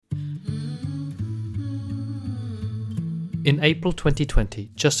In April 2020,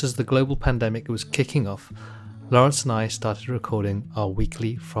 just as the global pandemic was kicking off, Lawrence and I started recording our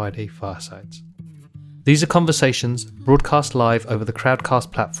weekly Friday Firesides. These are conversations broadcast live over the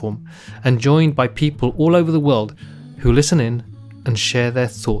Crowdcast platform and joined by people all over the world who listen in and share their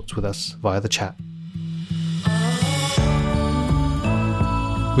thoughts with us via the chat.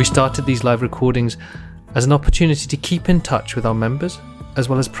 We started these live recordings as an opportunity to keep in touch with our members, as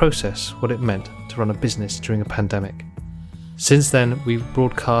well as process what it meant to run a business during a pandemic. Since then, we've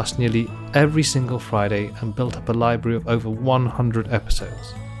broadcast nearly every single Friday and built up a library of over 100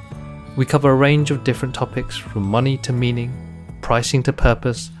 episodes. We cover a range of different topics, from money to meaning, pricing to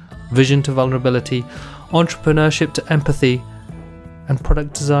purpose, vision to vulnerability, entrepreneurship to empathy, and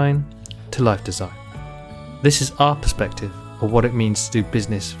product design to life design. This is our perspective of what it means to do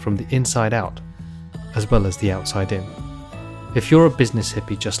business from the inside out, as well as the outside in. If you're a business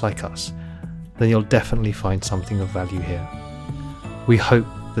hippie just like us, then you'll definitely find something of value here. We hope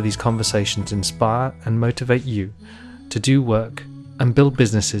that these conversations inspire and motivate you to do work and build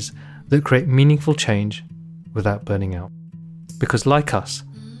businesses that create meaningful change without burning out. Because like us,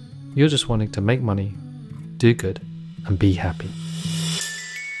 you're just wanting to make money, do good, and be happy.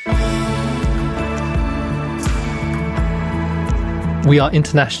 We are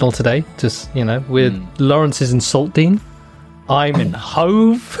international today, Lawrence is in Saltine, I'm in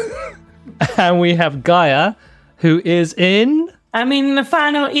Hove, and we have Gaia, who is in... I'm in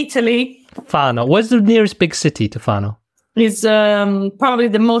Fano, Italy. Fano. Where's the nearest big city to Fano? It's probably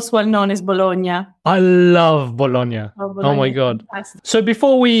the most well-known is Bologna. I love Bologna. Oh my God. So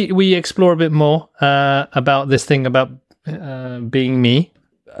before we explore a bit more about this thing about being me,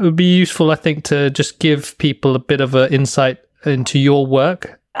 it would be useful, I think, to just give people a bit of an insight into your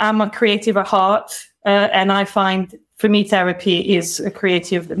work. I'm a creative at heart, and I find, for me, therapy is a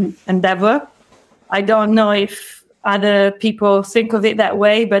creative endeavor. I don't know if other people think of it that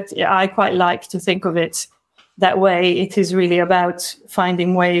way, but I quite like to think of it that way. It is really about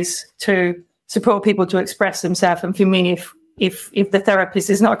finding ways to support people to express themselves. And for me, if the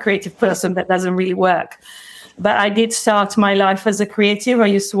therapist is not a creative person, that doesn't really work. But I did start my life as a creative. I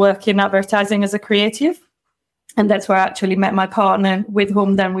used to work in advertising as a creative. And that's where I actually met my partner, with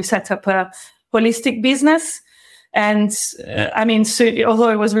whom then we set up a holistic business. And although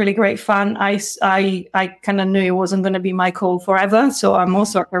it was really great fun, I kind of knew it wasn't going to be my call forever. So I'm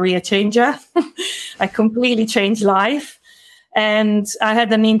also a career changer. I completely changed life. And I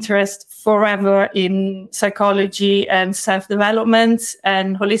had an interest forever in psychology and self-development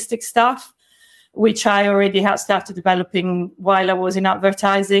and holistic stuff, which I already had started developing while I was in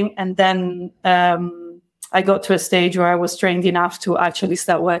advertising. And then I got to a stage where I was trained enough to actually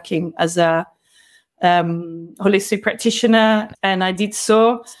start working as a holistic practitioner, and I did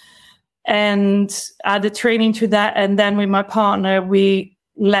so and added training to that. And then with my partner, we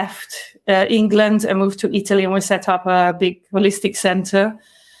left England and moved to Italy, and we set up a big holistic center,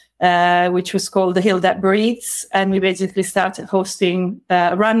 which was called The Hill That Breathes. And we basically started hosting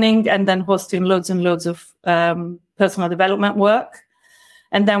running and then hosting loads and loads of personal development work.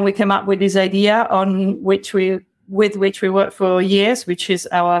 And then we came up with this idea with which we worked for years, which is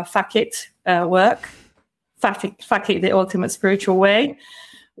our FACIT work. FACIT, the ultimate spiritual way.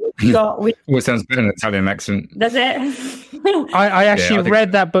 What sounds better in an Italian accent? That's it. I actually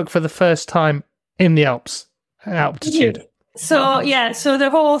read that book for the first time in the Alps, altitude. So the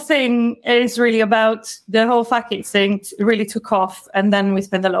whole thing is really about the whole FACIT thing really took off. And then we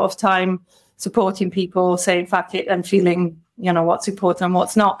spent a lot of time supporting people saying FACIT and feeling, what's important and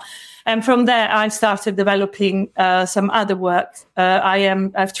what's not. And from there, I started developing some other work.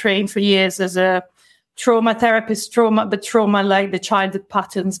 I've trained for years as a trauma therapist, but trauma like the childhood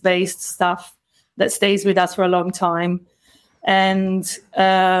patterns-based stuff that stays with us for a long time. And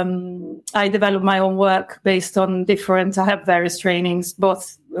I developed my own work based on I have various trainings,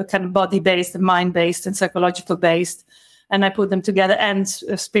 both kind of body-based and mind-based and psychological-based. And I put them together, and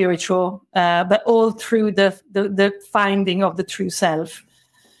spiritual, but all through the finding of the true self.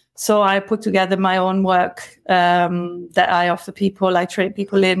 So I put together my own work that I offer people, I train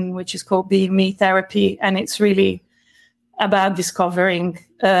people in, which is called Being Me Therapy. And it's really about discovering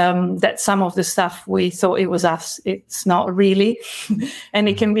that some of the stuff we thought it was us, it's not really. And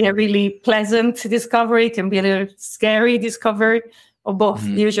it can be a really pleasant discovery, it can be a little scary discovery, or both,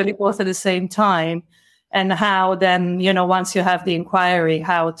 usually both at the same time. And how then, once you have the inquiry,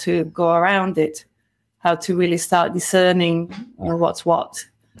 how to go around it, how to really start discerning what's what.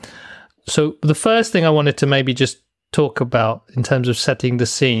 So the first thing I wanted to maybe just talk about in terms of setting the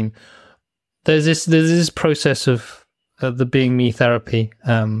scene, there's this process of the Being Me therapy,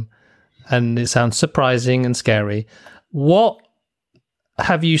 and it sounds surprising and scary. what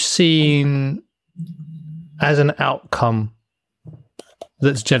have you seen as an outcome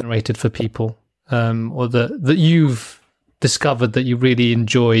that's generated for people, or that you've discovered that you really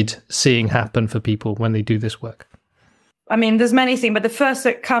enjoyed seeing happen for people when they do this work? I mean, there's many things, but the first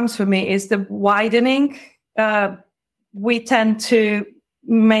that comes for me is the widening. We tend to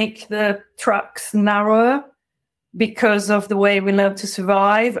make the trucks narrower because of the way we learn to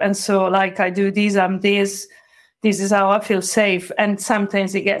survive. And so, like, I do this, this is how I feel safe. And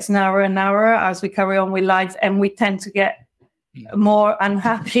sometimes it gets narrower and narrower as we carry on with life, and we tend to get more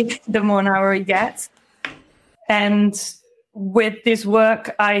unhappy the more narrow it gets. And with this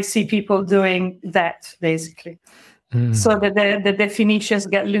work, I see people doing that, basically. So that the definitions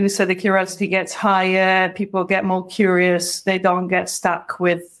get looser, the curiosity gets higher, people get more curious, they don't get stuck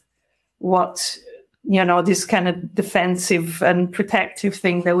with what, this kind of defensive and protective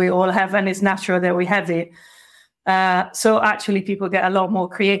thing that we all have, and it's natural that we have it. So actually people get a lot more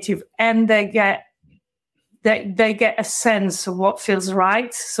creative, and they get a sense of what feels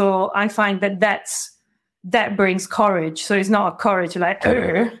right. So I find that brings courage. So it's not a courage like,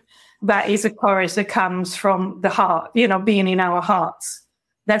 but it's a courage that comes from the heart, being in our hearts.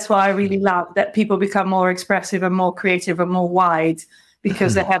 That's why I really love that people become more expressive and more creative and more wide,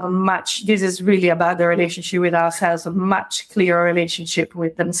 because they have this is really about their relationship with ourselves, a much clearer relationship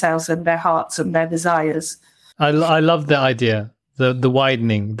with themselves and their hearts and their desires. I love the idea, the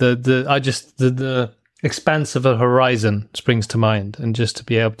widening, the expanse of a horizon springs to mind, and just to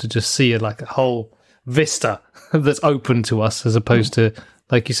be able to just see it like a whole vista that's open to us, as opposed to,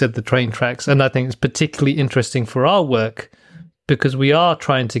 like you said, the train tracks. And I think it's particularly interesting for our work because we are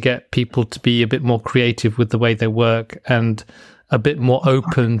trying to get people to be a bit more creative with the way they work and a bit more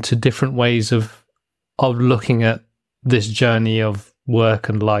open to different ways of looking at this journey of work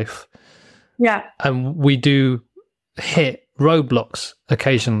and life. Yeah. And we do hit roadblocks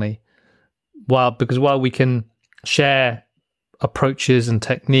occasionally. Because while we can share approaches and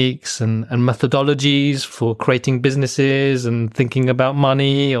techniques and methodologies for creating businesses and thinking about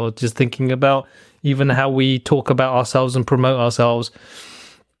money, or just thinking about even how we talk about ourselves and promote ourselves,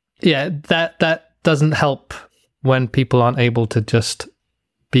 that doesn't help when people aren't able to just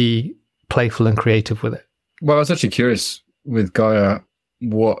be playful and creative with it. Well, I was actually curious with Gaia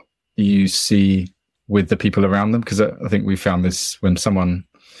what you see with the people around them, because I think we found this when someone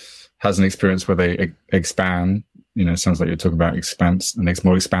has an experience where they expand, it sounds like you're talking about expanse, the next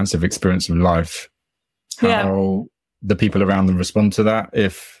more expansive experience of life, how the people around them respond to that,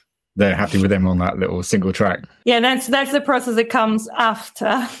 if they're happy with them on that little single track. Yeah, that's the process that comes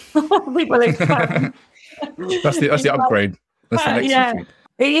after people expand. That's the upgrade. That's the next thing.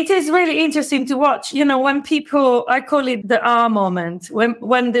 It is really interesting to watch. When people, I call it the R moment,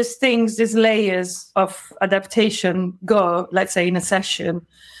 when these layers of adaptation go, let's say in a session,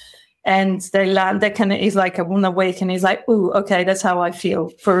 and they land, that kind of is like an awakening. It's like, ooh, okay, that's how I feel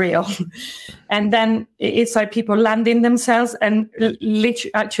for real. And then it's like people landing themselves and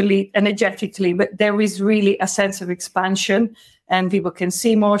literally, actually energetically, but there is really a sense of expansion, and people can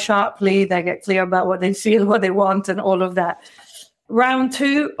see more sharply. They get clear about what they feel, what they want, and all of that. Round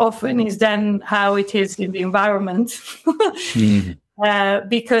 2 often is then how it is in the environment.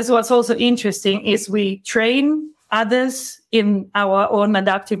 Because what's also interesting is we train others in our own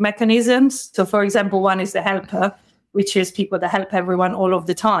adaptive mechanisms. So, for example, one is the helper, which is people that help everyone all of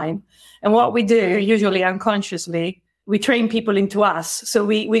the time. And what we do, usually unconsciously, we train people into us. So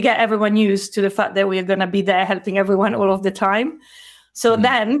we get everyone used to the fact that we're going to be there helping everyone all of the time. So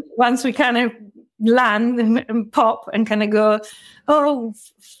then once we kind of land and pop and kind of go,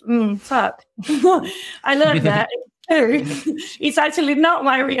 fuck. I learned that. It's actually not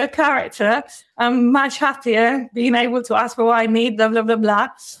my real character. I'm much happier being able to ask for what I need, blah, blah, blah, blah.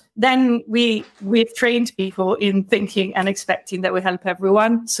 Then we've trained people in thinking and expecting that we help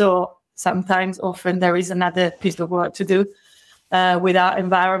everyone. So often there is another piece of work to do with our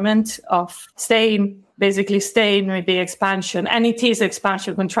environment of staying with the expansion. And it is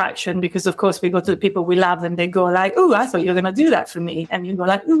expansion, contraction, because of course we go to the people we love and they go like, oh, I thought you were going to do that for me. And you go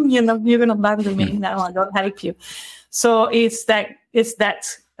like, oh, you're going to abandon me. No, I don't help you. So it's that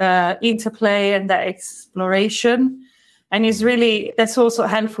interplay and that exploration. And that's also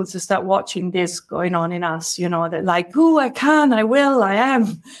helpful to start watching this going on in us, that like, oh, I can, I will, I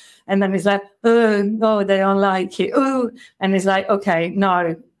am. And then it's like, oh, no, they don't like it. Oh, and it's like, okay,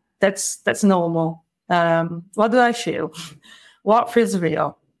 no, that's normal. What do I feel? What feels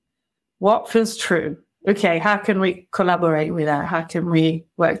real? What feels true? Okay, how can we collaborate with that? How can we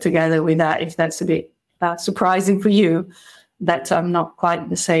work together with that? If that's a bit surprising for you, that I'm not quite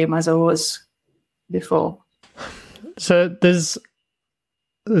the same as I was before. So there's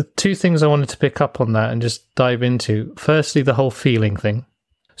two things I wanted to pick up on that and just dive into. Firstly, the whole feeling thing.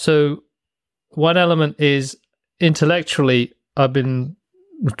 So one element is intellectually, I've been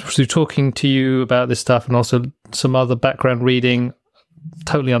through talking to you about this stuff and also some other background reading,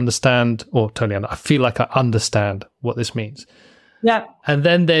 I feel like I understand what this means. Yeah. And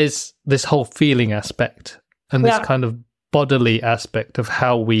then there's this whole feeling aspect and this kind of bodily aspect of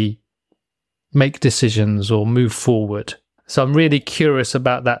how we make decisions or move forward. So I'm really curious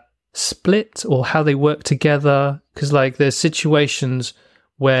about that split or how they work together, because like there's situations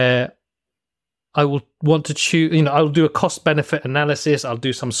where I will want to choose, I'll do a cost benefit analysis, I'll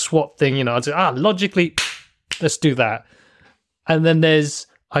do some SWOT thing, I'll say, logically, let's do that. And then there's,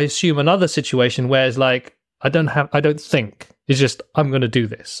 I assume, another situation where it's like, I don't think, it's just, I'm going to do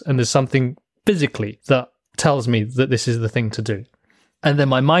this. And there's something physically that tells me that this is the thing to do. And then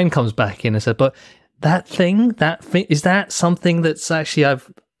my mind comes back in and says, but that thing, is that something that's actually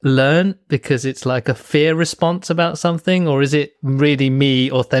I've learned because it's like a fear response about something? Or is it really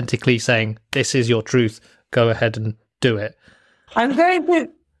me authentically saying, this is your truth, go ahead and do it? I'm going to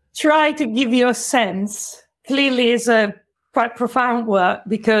try to give you a sense. Clearly it's a quite profound work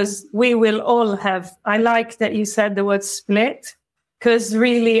because we will all have, I like that you said the word split, because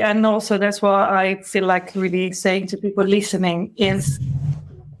really, and also that's what I feel like really saying to people listening is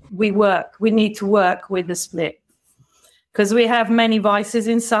we need to work with the split because we have many voices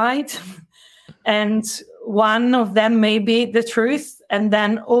inside and one of them may be the truth and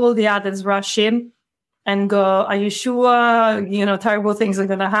then all the others rush in and go, are you sure, terrible things are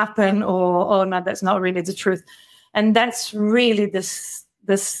going to happen or, oh no, that's not really the truth. And that's really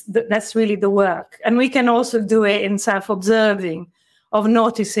that's really the work. And we can also do it in self-observing of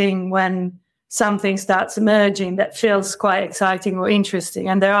noticing when something starts emerging that feels quite exciting or interesting.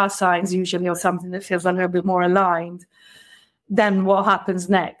 And there are signs usually of something that feels a little bit more aligned. Then what happens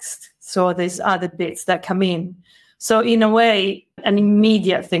next? So there's other bits that come in. So in a way, an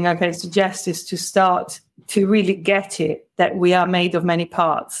immediate thing I can suggest is to start to really get it, that we are made of many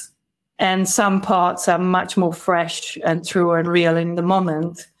parts. And some parts are much more fresh and true and real in the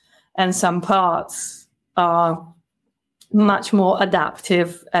moment. And some parts are much more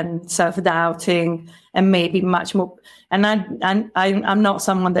adaptive and self-doubting and maybe much more. And I'm not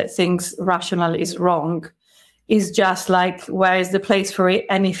someone that thinks rational is wrong. It's just like, where is the place for it?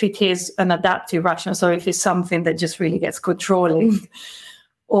 And if it is an adaptive rational, so if it's something that just really gets controlling,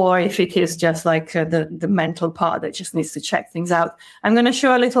 or if it is just like the mental part that just needs to check things out. I'm going to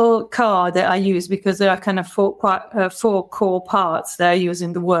show a little card that I use because there are kind of four core parts that I use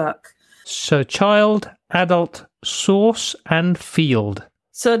in the work. So child, adult, source, and field.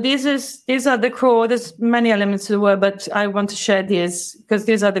 So these are the core. There's many elements to the work, but I want to share these because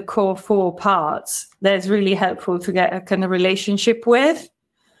these are the core 4 parts that's really helpful to get a kind of relationship with.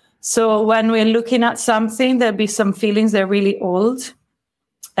 So when we're looking at something, there'll be some feelings that are really old.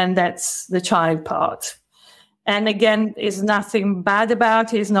 And that's the child part. And again, there's nothing bad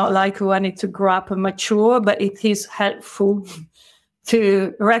about it. It's not like we want it to grow up and mature, but it is helpful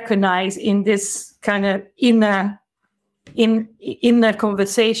to recognize in this kind of inner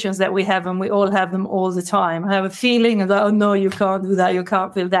conversations that we have, and we all have them all the time. I have a feeling of, oh no, you can't do that, you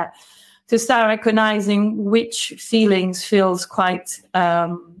can't feel that. To start recognizing which feelings feels quite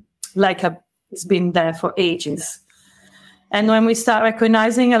like it's been there for ages. And when we start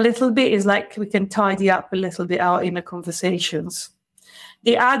recognizing a little bit, it's like we can tidy up a little bit our inner conversations.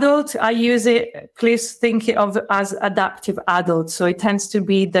 The adult, I use it, please think of it as adaptive adult. So it tends to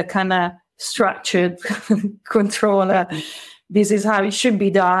be the kind of structured controller. This is how it should be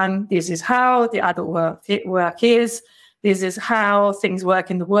done. This is how the adult work is. This is how things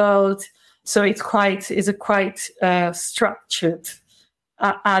work in the world. So it's a quite structured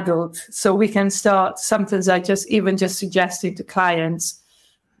adult. So we can start, sometimes I just suggesting to clients,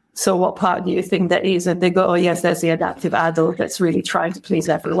 so what part do you think that is? And they go, oh yes, there's the adaptive adult that's really trying to please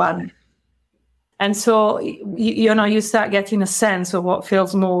everyone. And so, you start getting a sense of what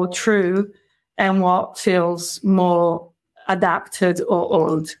feels more true and what feels more adapted or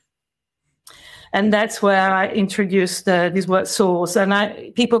old. And that's where I introduced this word source.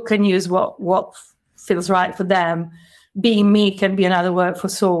 And people can use what feels right for them. Being me can be another word for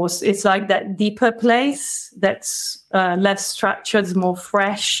source. It's like that deeper place that's less structured, more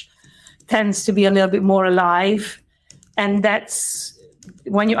fresh, tends to be a little bit more alive. And that's,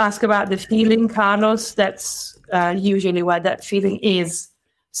 when you ask about the feeling, Carlos, that's usually where that feeling is.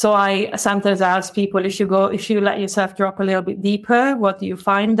 So I sometimes ask people, if you let yourself drop a little bit deeper, what do you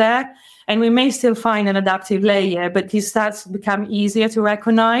find there? And we may still find an adaptive layer, but it starts to become easier to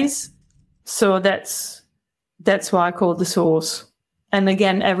recognize. So that's that's what I call the source. And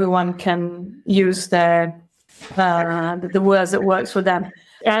again, everyone can use the words that works for them.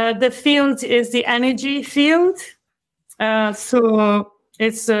 The field is the energy field. So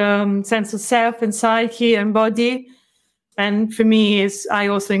it's sense of self and psyche and body. And for me, I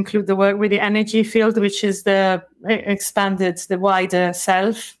also include the work with the energy field, which is the expanded, the wider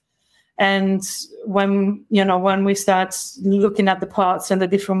self. And when we start looking at the parts and the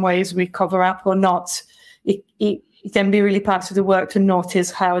different ways we cover up or not, it can be really part of the work to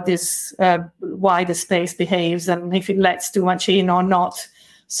notice how this wider space behaves and if it lets too much in or not.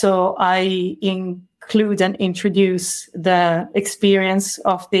 So I include and introduce the experience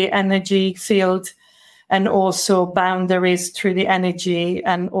of the energy field and also boundaries through the energy,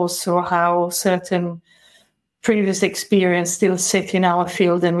 and also how certain previous experience still sit in our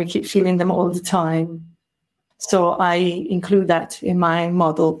field and we keep feeling them all the time. So I include that in my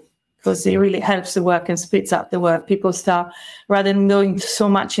model because it really helps the work and speeds up the work. People start, rather than going so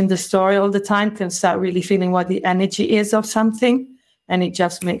much in the story all the time, can start really feeling what the energy is of something, and it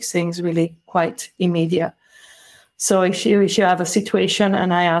just makes things really quite immediate. So if you have a situation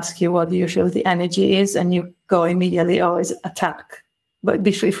and I ask you what usually the energy is, and you go immediately, oh, it's attack. But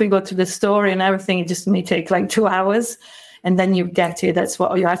if we go to the story and everything, it just may take like 2 hours, and then you get it. That's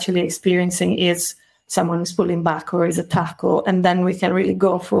what you're actually experiencing is someone who's pulling back or is attack, and then we can really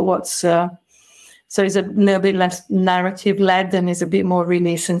go for what's. So it's a little bit less narrative led and is a bit more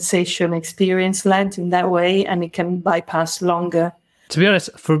really sensation experience led in that way, and it can bypass longer. To be honest,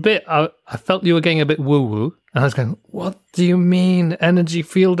 for a bit, I felt you were getting a bit woo-woo, and I was going, what do you mean, energy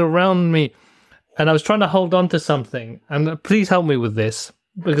field around me? And I was trying to hold on to something, and please help me with this,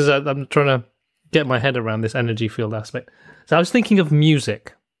 because I'm trying to get my head around this energy field aspect. So I was thinking of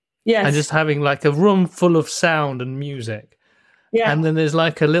music. Yes. And just having like a room full of sound and music. Yeah. And then there's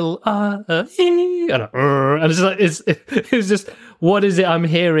like a little, and it's like, it's just, what is it I'm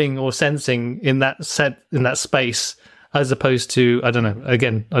hearing or sensing in that space, as opposed to, I don't know,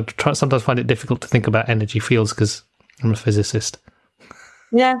 again, sometimes find it difficult to think about energy fields because I'm a physicist.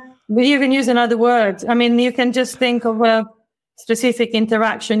 Yeah. But you can use another word. I mean, you can just think of a specific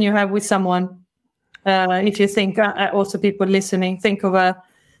interaction you have with someone. If you think, also people listening, think of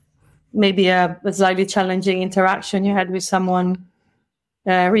maybe a slightly challenging interaction you had with someone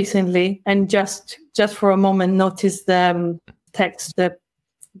recently, and just for a moment notice the text, the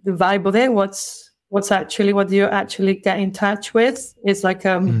vibe of it. What do you actually get in touch with? It's like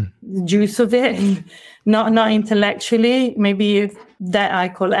the juice of it, not intellectually. Maybe that I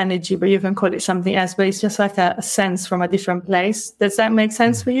call energy, but you can call it something else. But it's just like a sense from a different place. Does that make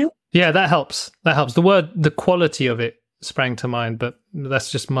sense for you? Yeah, that helps. The quality of it sprang to mind, but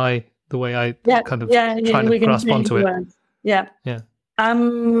that's just the way I kind of try to grasp onto it. Yeah.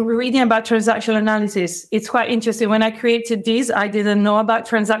 I'm reading about transactional analysis. It's quite interesting. When I created these, I didn't know about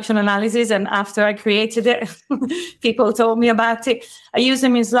transactional analysis. And after I created it, people told me about it. I use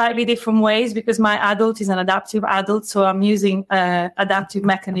them in slightly different ways because my adult is an adaptive adult. So I'm using adaptive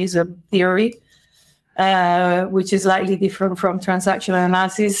mechanism theory, which is slightly different from transactional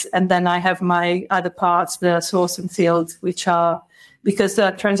analysis. And then I have my other parts, the source and field, which are, because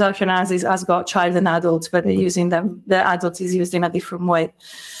the transactional analysis has got child and adult, but they're using them. The adult is used in a different way.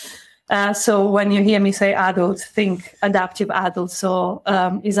 So when you hear me say adult, think adaptive adult. So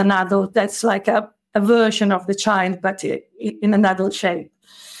is an adult that's like a version of the child, but in an adult shape.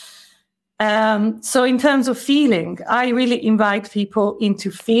 So in terms of feeling, I really invite people into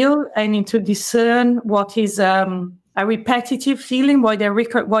feel and into discern what is a repetitive feeling, what they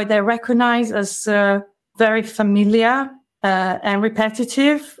recognize as very familiar and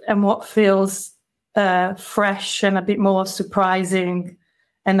repetitive, and what feels fresh and a bit more surprising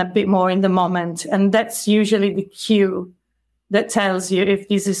and a bit more in the moment. And that's usually the cue that tells you if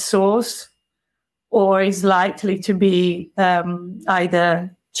this is source or is likely to be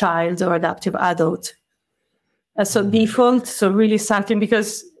either child or adaptive adult. So default, so really starting,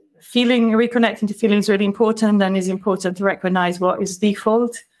 because reconnecting to feeling is really important, and it's important to recognize what is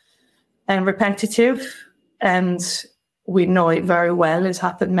default and repetitive. And we know it very well. It's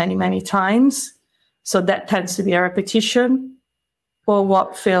happened many, many times. So that tends to be a repetition, or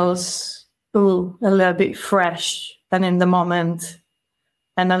what feels a little bit fresh and in the moment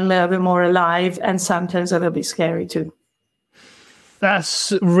and a little bit more alive, and sometimes a little bit scary too.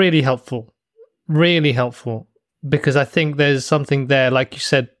 That's really helpful. Really helpful. Because I think there's something there, like you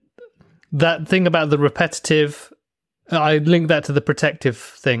said, that thing about the repetitive, I link that to the protective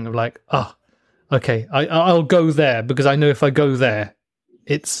thing of like, okay, I'll go there because I know if I go there,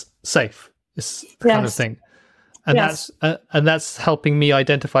 it's safe. It's the kind of thing. And that's helping me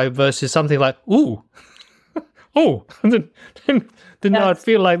identify versus something like, ooh, oh, didn't know I'd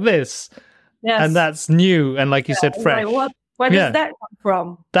feel like this. Yes. And that's new. And like you said, fresh. Like, where does that come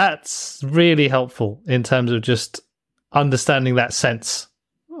from? That's really helpful in terms of just understanding that sense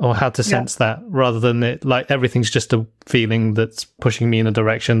or how to sense that, rather than it like everything's just a feeling that's pushing me in a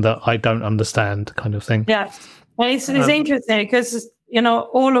direction that I don't understand, kind of thing. Yeah. And it's interesting because, you know,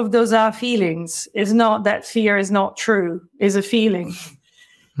 all of those are feelings. It's not that fear is not true, it's a feeling.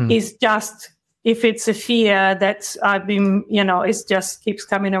 It's just, if it's a fear that I've been, you know, it just keeps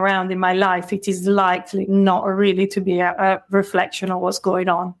coming around in my life, it is likely not really to be a reflection of what's going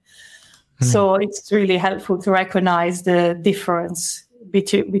on. So it's really helpful to recognize the difference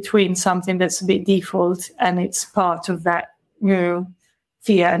between something that's a bit default and it's part of that, you know,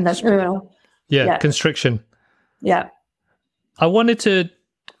 fear and that constriction. Yeah. I wanted to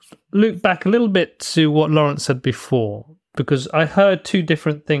look back a little bit to what Lawrence said before, because I heard two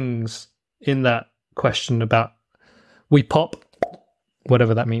different things in that question about we pop,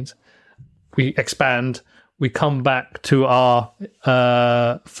 whatever that means, we expand, we come back to our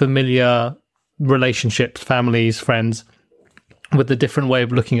familiar relationships, families, friends, with a different way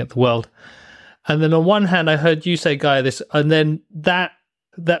of looking at the world. And then on one hand, I heard you say, Gaia, this, and then that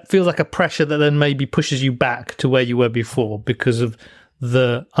feels like a pressure that then maybe pushes you back to where you were before because of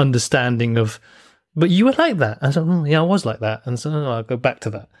the understanding of, but you were like that. And so, yeah, I was like that. And so I'll go back to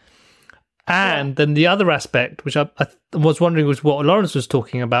that. And then the other aspect, which I was wondering, was what Lawrence was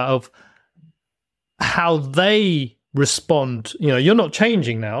talking about, of how they respond. You know, you're not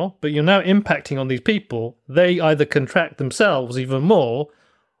changing now, but you're now impacting on these people. They either contract themselves even more,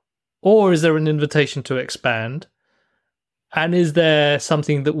 or is there an invitation to expand? And is there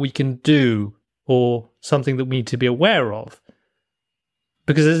something that we can do or something that we need to be aware of?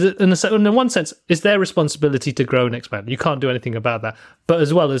 Because in one sense, it's their responsibility to grow and expand. You can't do anything about that. But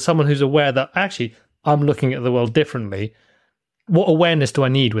as well as someone who's aware that actually I'm looking at the world differently, what awareness do I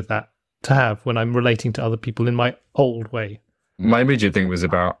need with that to have when I'm relating to other people in my old way? My immediate thing was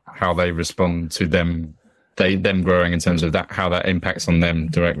about how they respond to them growing in terms of that, how that impacts on them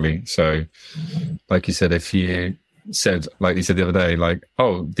directly. So like you said, if you said, like you said the other day, like,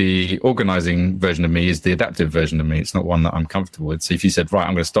 oh, the organizing version of me is the adaptive version of me. It's not one that I'm comfortable with. So if you said, right,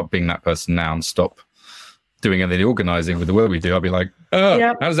 I'm going to stop being that person now and stop doing any of the organizing with the work we do, I'll be like,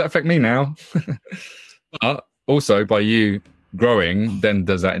 how does that affect me now? But also by you growing, then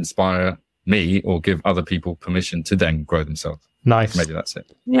does that inspire me or give other people permission to then grow themselves? Nice. Maybe that's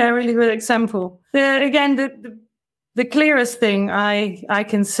it. Yeah, really good example. The clearest thing I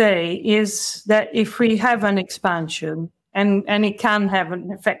can say is that if we have an expansion, and it can have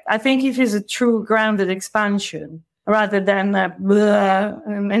an effect, I think if it's a true grounded expansion, rather than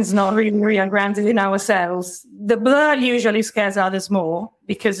and it's not really grounded in ourselves, the blur usually scares others more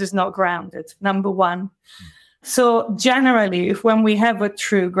because it's not grounded, number one. So generally, when we have a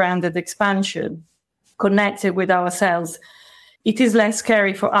true grounded expansion connected with ourselves, it is less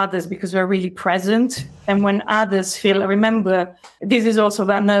scary for others because we're really present. And when others feel, remember, this is also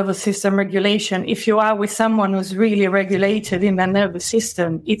about nervous system regulation. If you are with someone who's really regulated in their nervous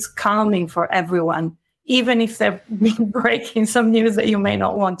system, it's calming for everyone, even if they've been breaking some news that you may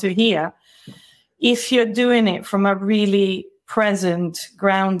not want to hear. If you're doing it from a really present,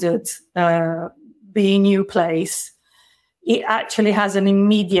 grounded, being you place, it actually has an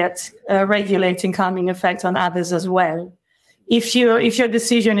immediate regulating, calming effect on others as well. If your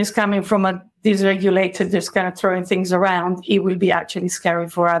decision is coming from a dysregulated, just kind of throwing things around, it will be actually scary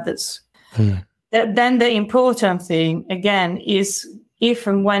for others. Then the important thing, again, is if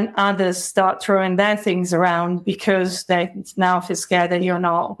and when others start throwing their things around because they now feel scared that you're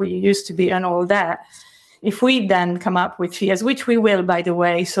not who you used to be and all that, if we then come up with fears, which we will, by the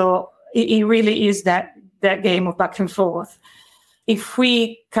way, so it really is that game of back and forth. If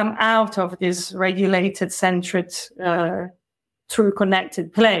we come out of this regulated, centered, true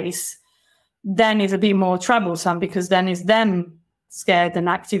connected place, then it's a bit more troublesome because then it's them scared and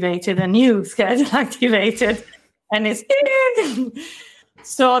activated and you scared and activated, and it's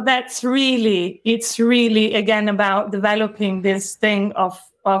so it's really again about developing this thing of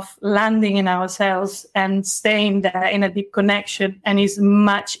landing in ourselves and staying there in a deep connection, and it's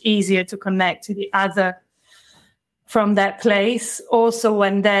much easier to connect to the other from that place. Also,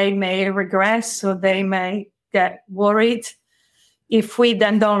 when they may regress or they may get worried, if we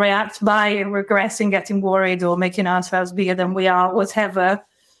then don't react by regressing, getting worried, or making ourselves bigger than we are, whatever,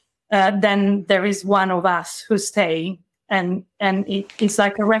 then there is one of us who's staying. And it's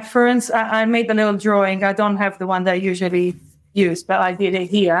like a reference. I made a little drawing. I don't have the one that I usually use, but I did it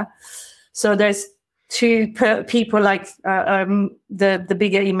here. So there's people like the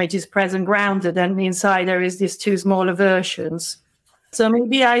bigger image is present grounded, and inside there is these two smaller versions. So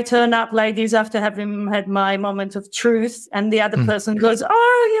maybe I turn up like this after having had my moment of truth, and the other person goes,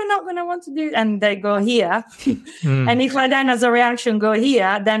 "Oh, you're not going to want to do," and they go here. And if I then, as a reaction, go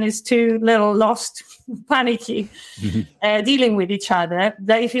here, then it's two little lost, panicky, dealing with each other.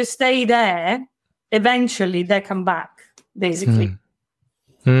 That if you stay there, eventually they come back, basically.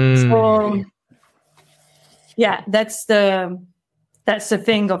 So, yeah, that's the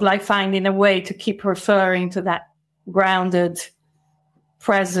thing of like finding a way to keep referring to that grounded,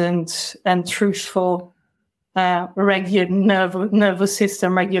 present and truthful nervous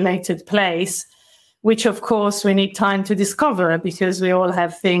system regulated place, which of course we need time to discover, because we all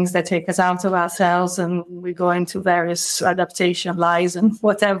have things that take us out of ourselves and we go into various adaptation lies and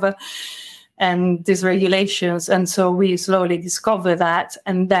whatever and dysregulations, and so we slowly discover that,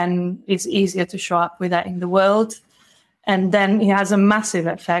 and then it's easier to show up with that in the world, and then it has a massive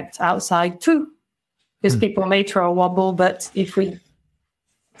effect outside too, because people may throw a wobble, but if we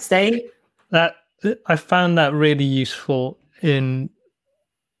stay. That I found that really useful in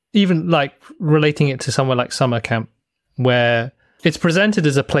even like relating it to somewhere like summer camp, where it's presented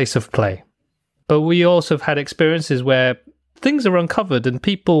as a place of play, but we also have had experiences where things are uncovered and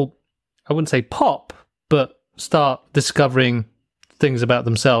people, I wouldn't say pop, but start discovering things about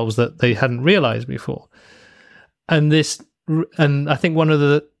themselves that they hadn't realized before. And I think one of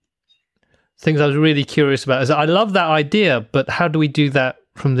the things I was really curious about is I love that idea, but how do we do that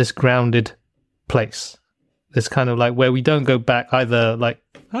from this grounded place? This kind of like where we don't go back either like,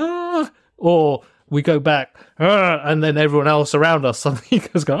 or we go back, and then everyone else around us suddenly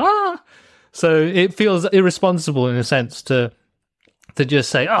goes, So it feels irresponsible in a sense to just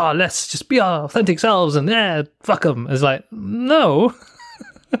say, let's just be our authentic selves and fuck them. It's like, no.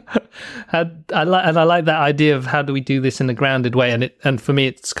 I like that idea of how do we do this in a grounded way, and for me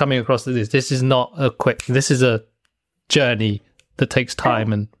it's coming across as this is not a quick, this is a journey that takes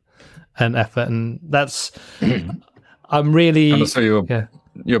time and effort, and that's I'm really. And also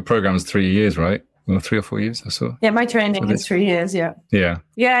your program's 3 years, right? Well, 3 or 4 years, I saw. Yeah, my training is 3 years. Yeah.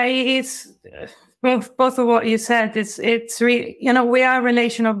 It's both of what you said. It's really, we are a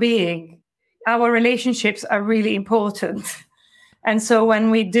relational being. Our relationships are really important. And so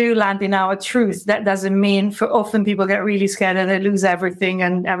when we do land in our truth, that doesn't mean, for often people get really scared and they lose everything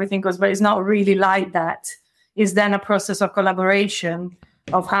and everything goes, but it's not really like that. It's then a process of collaboration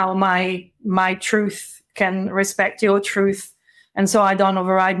of how my truth can respect your truth. And so I don't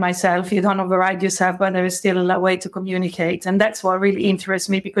override myself, you don't override yourself, but there is still a way to communicate. And that's what really interests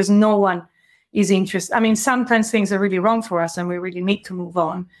me, because no one is interested. I mean, sometimes things are really wrong for us and we really need to move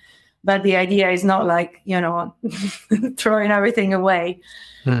on. But the idea is not like, throwing everything away.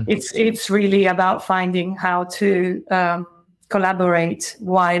 It's really about finding how to collaborate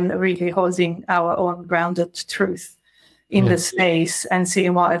while really holding our own grounded truth in the space and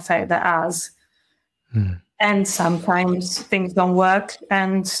seeing what effect that has. And sometimes things don't work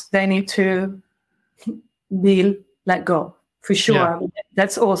and they need to be let go, for sure. Yeah.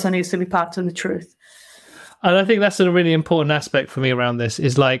 That also needs to be part of the truth. And I think that's a really important aspect for me around this,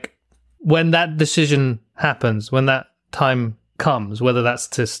 is like, when that decision happens, when that time comes, whether that's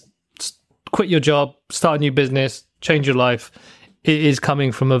to quit your job, start a new business, change your life, it is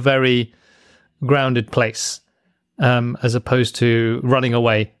coming from a very grounded place, as opposed to running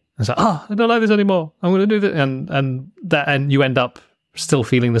away and say, I don't like this anymore, I'm going to do this, and you end up still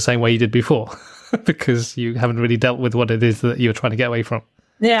feeling the same way you did before because you haven't really dealt with what it is that you're trying to get away from.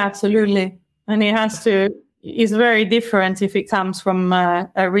 Yeah, absolutely. And it's very different if it comes from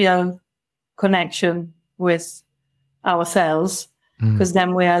a real connection with ourselves, because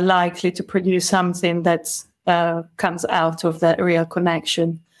then we are likely to produce something that comes out of that real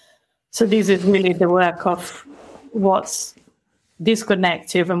connection. So this is really the work of what's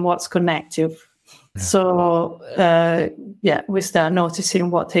disconnective and what's connective. Yeah. So we start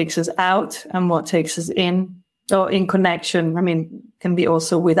noticing what takes us out and what takes us in, or in connection. I mean, can be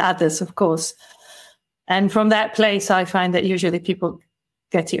also with others, of course. And from that place, I find that usually people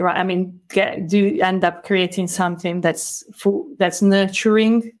get it right. I mean, do end up creating something that's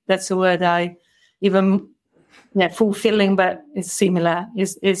nurturing. That's the word fulfilling, but it's similar.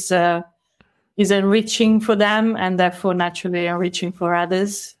 Is enriching for them, and therefore naturally enriching for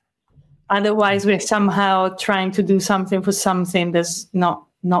others. Otherwise, we're somehow trying to do something for something that's not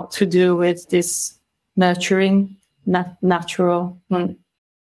to do with this nurturing, natural.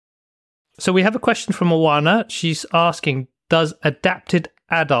 So we have a question from Awana. She's asking, does adapted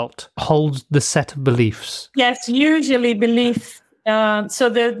adult hold the set of beliefs? Yes, usually belief So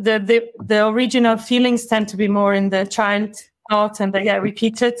the original feelings tend to be more in the child thought, and they get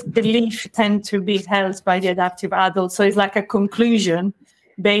repeated. Beliefs tend to be held by the adaptive adult. So it's like a conclusion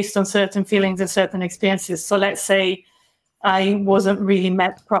based on certain feelings and certain experiences. So let's say I wasn't really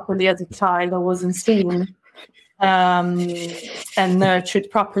met properly as a child, I wasn't seen and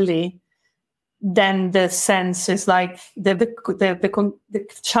nurtured properly. Then the sense is like the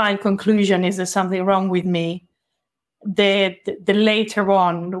child conclusion is there's something wrong with me. The later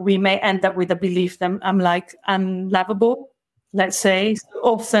on, we may end up with a belief that I'm like unlovable, let's say.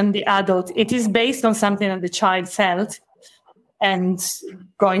 Often the adult, it is based on something that the child felt and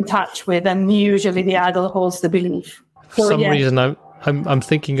got in touch with, and usually the adult holds the belief. For some reason, I'm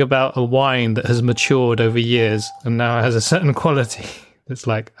thinking about a wine that has matured over years and now has a certain quality. It's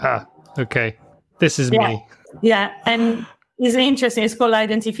like, okay, this is me. Yeah, and it's interesting. It's called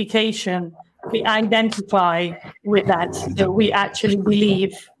identification. We identify with that we actually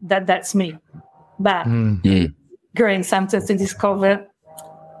believe that that's me. But growing sometimes to discover,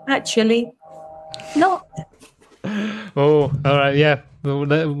 actually, not. Oh, all right. Yeah, we're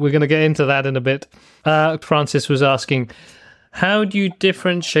going to get into that in a bit. Francis was asking, how do you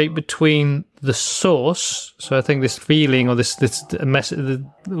differentiate between the source, so I think this feeling or this message,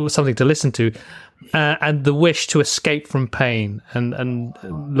 something to listen to, and the wish to escape from pain, and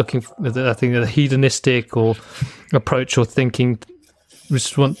looking for, I think, a hedonistic or approach or thinking, we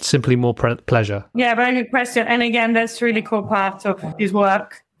just want simply more pleasure? Yeah, very good question. And again, that's really cool part of his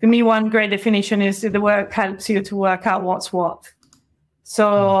work. For me, one great definition is that the work helps you to work out what's what.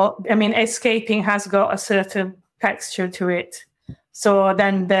 So, I mean, escaping has got a certain texture to it. So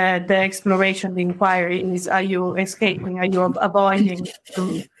then the exploration, the inquiry is, are you escaping? Are you avoiding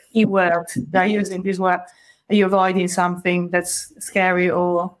the word? They're using this word. Are you avoiding something that's scary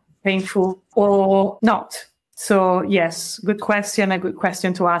or painful or not? So yes, good question, a good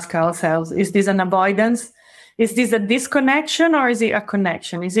question to ask ourselves. Is this an avoidance? Is this a disconnection or is it a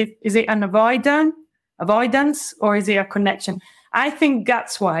connection? Is it an avoidance or is it a connection? I think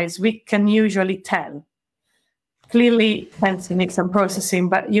guts-wise, we can usually tell. Clearly, hence it needs some processing,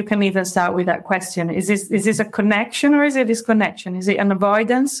 but you can even start with that question. Is this a connection or is it a disconnection? Is it an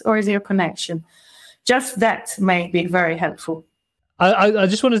avoidance or is it a connection? Just that may be very helpful. I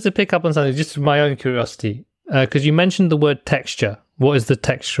just wanted to pick up on something, just from my own curiosity, because you mentioned the word texture. What is the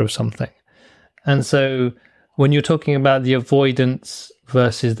texture of something? And so when you're talking about the avoidance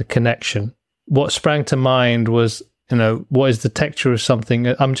versus the connection, what sprang to mind was, what is the texture of something?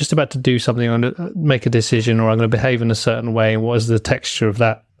 I'm just about to do something, I'm going to make a decision, or I'm going to behave in a certain way. And what is the texture of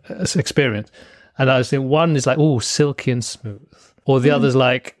that experience? And I was thinking, one is like, silky and smooth. Or the other's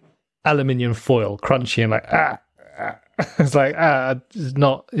like aluminium foil, crunchy and like, It's like,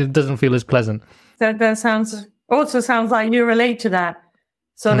 it doesn't feel as pleasant. That sounds like you relate to that.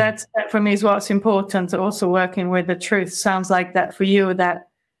 So that for me is what's important. Also working with the truth sounds like that for you, that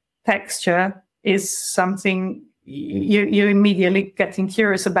texture is something you immediately getting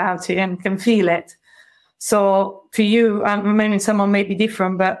curious about it and can feel it. So to you, maybe someone may be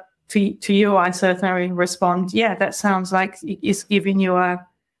different, but to you, I certainly respond, yeah, that sounds like it's giving you a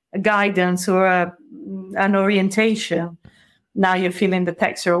guidance or an orientation. Now you're feeling the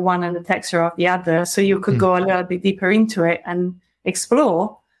texture of one and the texture of the other. So you could go a little bit deeper into it and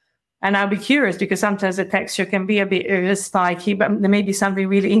explore. And I'll be curious because sometimes the texture can be a bit spiky, but there may be something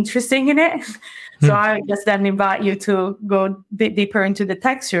really interesting in it. So I just then invite you to go a bit deeper into the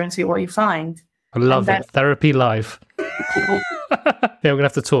texture and see what you find. I love it. Therapy live. Yeah, we're going to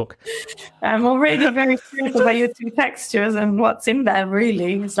have to talk. I'm already very curious about your two textures and what's in there,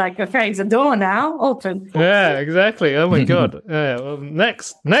 really. It's like, okay, it's a door now, open. Yeah, exactly. Oh, my God. Well,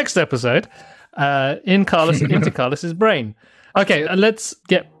 next episode, into Carlos's brain. Okay, let's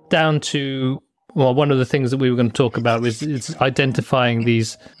get down to, one of the things that we were going to talk about is identifying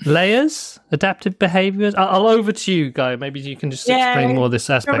these layers, adaptive behaviors. I'll over to you, Guy. Maybe you can just explain more of this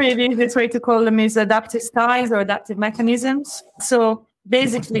aspect. Probably the easiest way to call them is adaptive styles or adaptive mechanisms. So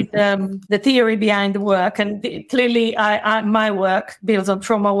basically the theory behind the work, and clearly my work builds on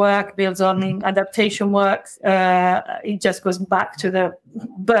trauma work, builds on adaptation work. It just goes back to the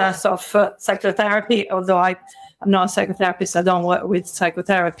birth of psychotherapy, although I'm not a psychotherapist, I don't work with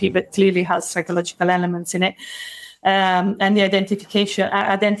psychotherapy, but clearly has psychological elements in it. And the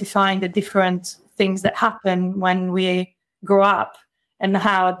identifying the different things that happen when we grow up and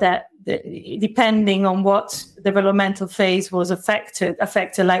how that, depending on what developmental phase was affected,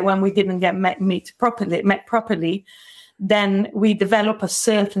 like when we didn't get met properly, then we develop a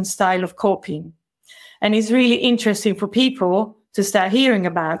certain style of coping. And it's really interesting for people to start hearing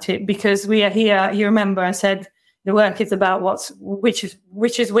about it because we are here. You remember I said, The work is about which is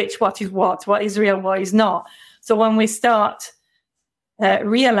which, what is real, what is not. So when we start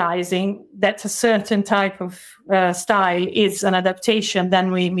realizing that a certain type of style is an adaptation,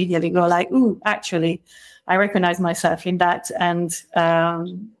 then we immediately go like, ooh, actually, I recognize myself in that. And,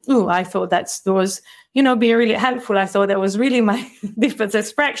 I thought that was, be really helpful. I thought that was really my default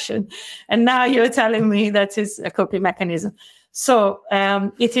expression. And now you're telling me that is a coping mechanism. So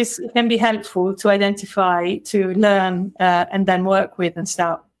it can be helpful to identify, to learn, and then work with and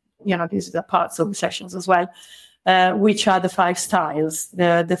start, these are parts of the sessions as well, which are the 5 styles,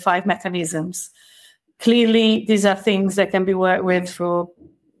 the 5 mechanisms. Clearly, these are things that can be worked with for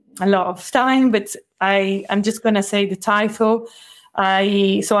a lot of time, but I'm just going to say the title.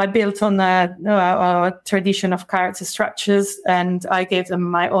 I built on a tradition of character structures, and I gave them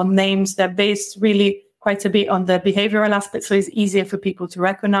my own names. They're based really quite a bit on the behavioral aspect, so it's easier for people to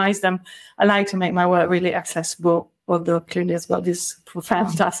recognize them. I like to make my work really accessible, although clearly it's got this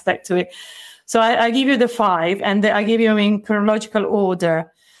profound aspect to it. So I give you the 5, and I give you in chronological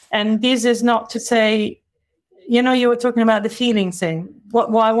order. And this is not to say, you were talking about the feeling thing.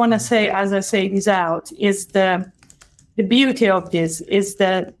 What I want to say as I say this out is the beauty of this is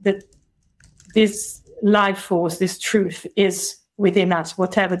that this life force, this truth is within us,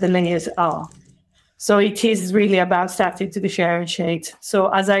 whatever the layers are. So it is really about starting to differentiate. So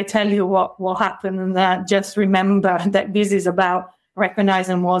as I tell you what happened, just remember that this is about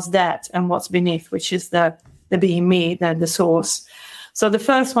recognizing what's that and what's beneath, which is the being me, the source. So the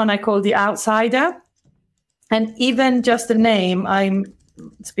first one I call the outsider. And even just the name, I'm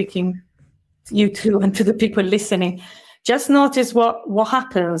speaking to you two and to the people listening, just notice what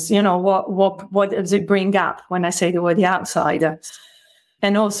happens, what does it bring up when I say the word the outsider.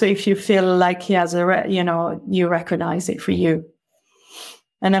 And also if you feel like he has you recognize it for you.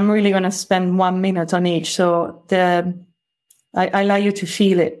 And I'm really going to spend 1 minute on each. So I allow you to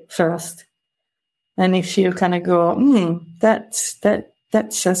feel it first. And if you kind of go, that's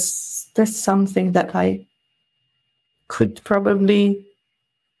something that I could probably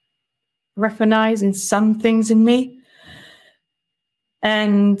recognize in some things in me.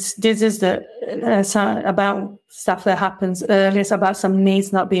 And this is about stuff that happens early. It's about some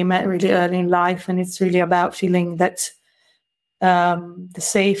needs not being met really early in life. And it's really about feeling that the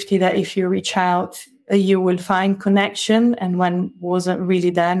safety that if you reach out, you will find connection. And when wasn't really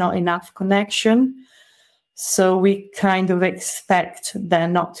there, not enough connection. So we kind of expect there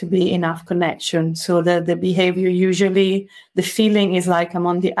not to be enough connection. So the behavior usually, the feeling is like I'm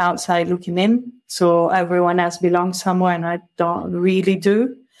on the outside looking in. So everyone else belongs somewhere and I don't really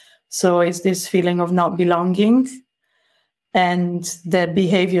do. So it's this feeling of not belonging. And the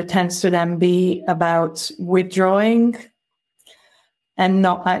behavior tends to then be about withdrawing and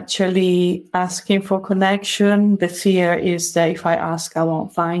not actually asking for connection. The fear is that if I ask, I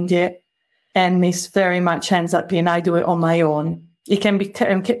won't find it. And this very much ends up being, I do it on my own. It can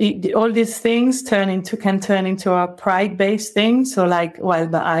be, all these things can turn into a pride-based thing. So like,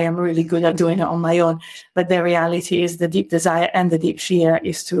 but I am really good at doing it on my own. But the reality is the deep desire and the deep fear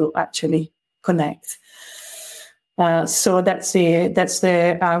is to actually connect. So that's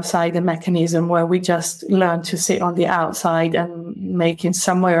the outsider mechanism where we just learn to sit on the outside and making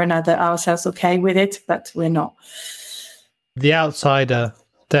some way or another ourselves okay with it, but we're not. The outsider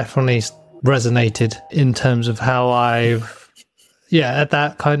definitely resonated in terms of how at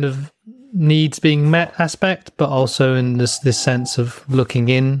that kind of needs being met aspect, but also in this sense of looking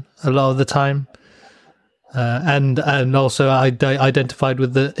in a lot of the time. And also I identified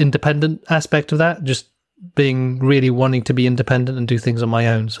with the independent aspect of that, just being really wanting to be independent and do things on my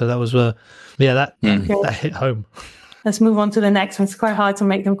own. So that was, that hit home. Let's move on to the next one. It's quite hard to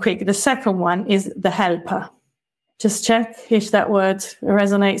make them quick. The second one is the helper. Just check if that word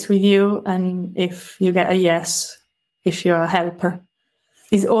resonates with you and if you get a yes, if you're a helper.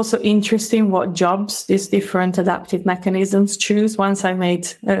 It's also interesting what jobs these different adaptive mechanisms choose. Once I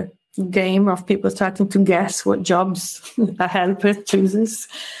made a game of people starting to guess what jobs a helper chooses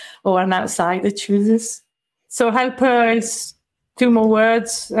or an outsider chooses. So helper is 2 more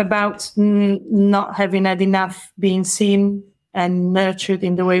words about not having had enough being seen and nurtured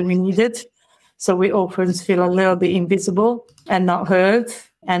in the way we needed. So we often feel a little bit invisible and not heard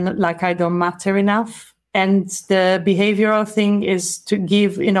and like I don't matter enough. And the behavioral thing is to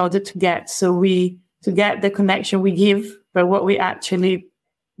give in order to get. So to get the connection we give, but what we actually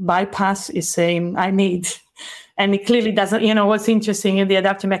bypass is saying, I need. And it clearly doesn't, what's interesting in the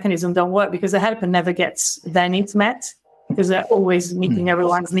adaptive mechanism don't work because the helper never gets their needs met because they're always meeting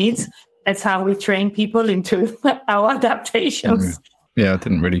everyone's needs. That's how we train people into our adaptations. Yeah, I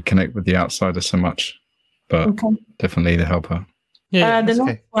didn't really connect with the outsider so much but definitely the helper. Yeah, the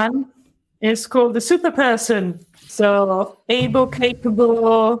next one is called the super person. So able,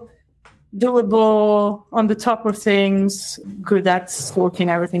 capable, doable, on the top of things, good at sorting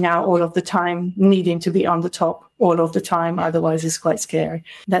everything out all of the time, needing to be on the top all of the time, otherwise it's quite scary.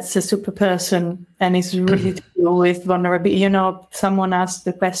 That's a super person, and it's really to do with vulnerability. You know, someone asked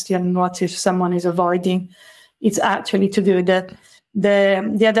the question, what if someone is avoiding? It's actually to do that.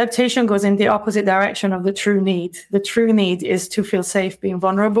 The adaptation goes in the opposite direction of the true need. The true need is to feel safe being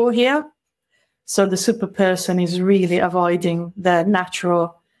vulnerable here. So the super person is really avoiding the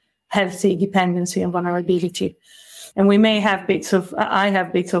natural, healthy dependency and vulnerability. And we may have I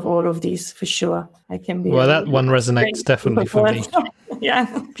have bits of all of these for sure. I can be. Well, that one resonates definitely for me. Yeah.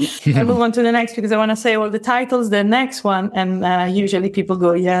 I'll move on to the next because I want to say all the titles. The next one, and usually people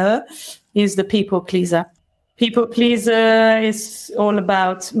go, is the people pleaser. People pleaser is all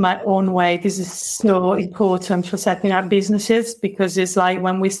about my own way. This is so important for setting up businesses because it's like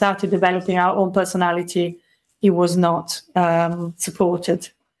when we started developing our own personality, it was not supported.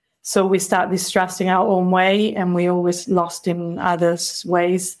 So we start distrusting our own way and we always lost in others'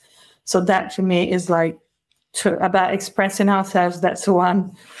 ways. So that for me is like about expressing ourselves. That's the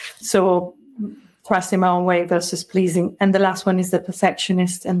one. So trusting my own way versus pleasing. And the last one is the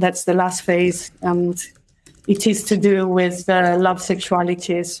perfectionist. And that's the last phase. And it is to do with love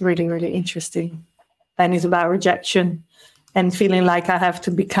sexuality. Is really, really interesting. And it's about rejection and feeling like I have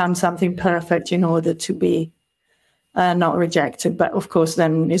to become something perfect in order to be not rejected. But of course,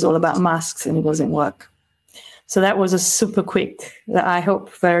 then it's all about masks and it doesn't work. So that was a super quick, I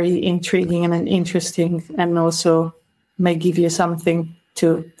hope very intriguing and interesting, and also may give you something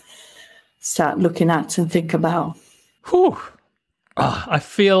to start looking at and think about. Whew. Oh, I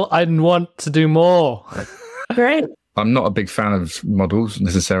feel I want to do more. Great. I'm not a big fan of models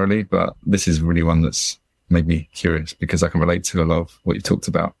necessarily, but this is really one that's made me curious because I can relate to a lot of what you talked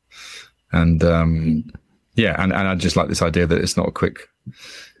about. And and I just like this idea that it's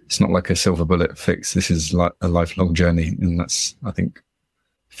not like a silver bullet fix. This is like a lifelong journey. And that's, I think,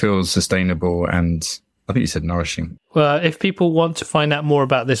 feels sustainable and I think you said nourishing. Well, if people want to find out more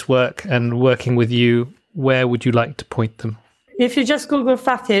about this work and working with you, where would you like to point them? If you just Google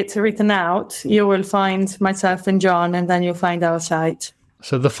Fuckit written out, you will find myself and John, and then you'll find our site.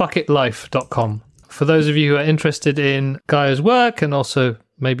 So thefuckitlife.com. For those of you who are interested in Gaia's work, and also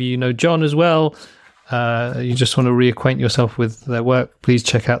maybe you know John as well, you just want to reacquaint yourself with their work, please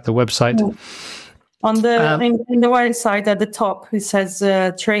check out the website. On the in the website at the top, it says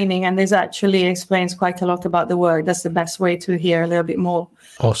training, and this actually explains quite a lot about the work. That's the best way to hear a little bit more.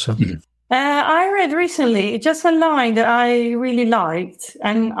 Awesome. Mm-hmm. I read recently just a line that I really liked,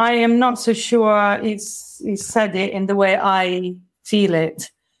 and I am not so sure it's said it in the way I feel it.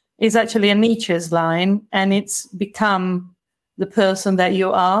 It's actually a Nietzsche's line, and it's become the person that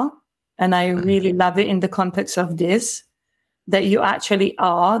you are. And I really love it in the context of this, that you actually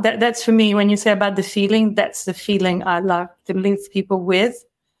are. That's for me, when you say about the feeling, that's the feeling I love to link people with,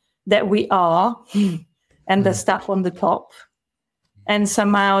 that we are, and the stuff on the top. And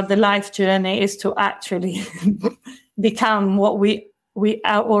somehow the life journey is to actually become what we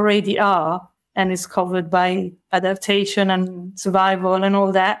already are, and is covered by adaptation and survival and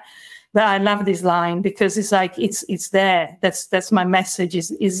all that. But I love this line because it's like it's there. That's my message.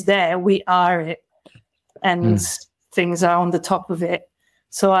 Is there. We are it, and things are on the top of it.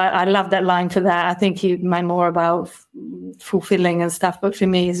 So I love that line for that. I think he meant more about fulfilling and stuff. But for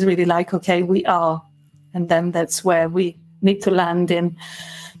me, it's really like, okay, we are, and then that's where we need to land in.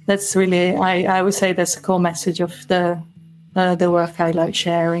 That's really, I would say that's the core message of the work I like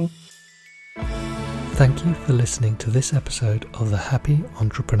sharing. Thank you for listening to this episode of the Happy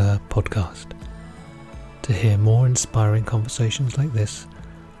Entrepreneur Podcast. To hear more inspiring conversations like this,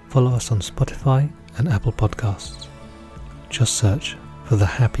 follow us on Spotify and Apple Podcasts. Just search for The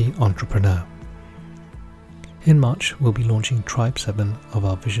Happy Entrepreneur. In March, we'll be launching Tribe 7 of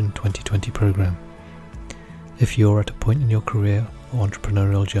our Vision 2020 program. If you're at a point in your career or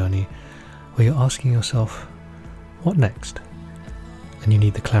entrepreneurial journey where you're asking yourself, what next? And you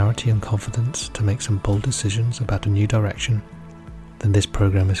need the clarity and confidence to make some bold decisions about a new direction, then this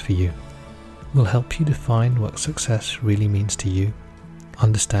program is for you. We'll help you define what success really means to you,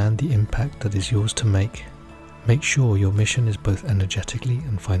 understand the impact that is yours to make sure your mission is both energetically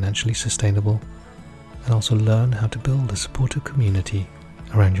and financially sustainable, and also learn how to build a supportive community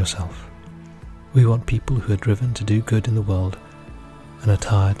around yourself. We want people who are driven to do good in the world and are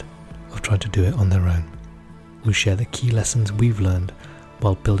tired of trying to do it on their own. We'll share the key lessons we've learned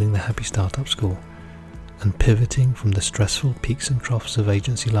while building the Happy Startup School and pivoting from the stressful peaks and troughs of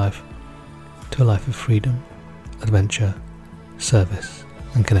agency life to a life of freedom, adventure, service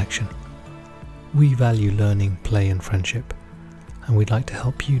and connection. We value learning, play and friendship, and we'd like to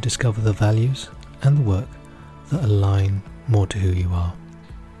help you discover the values and the work that align more to who you are.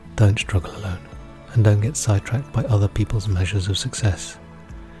 Don't struggle alone, and don't get sidetracked by other people's measures of success.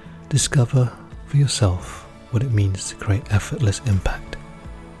 Discover for yourself what it means to create effortless impact.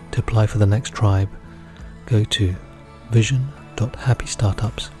 To apply for the next tribe, go to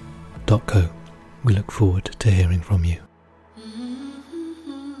vision.happystartups.co. We look forward to hearing from you.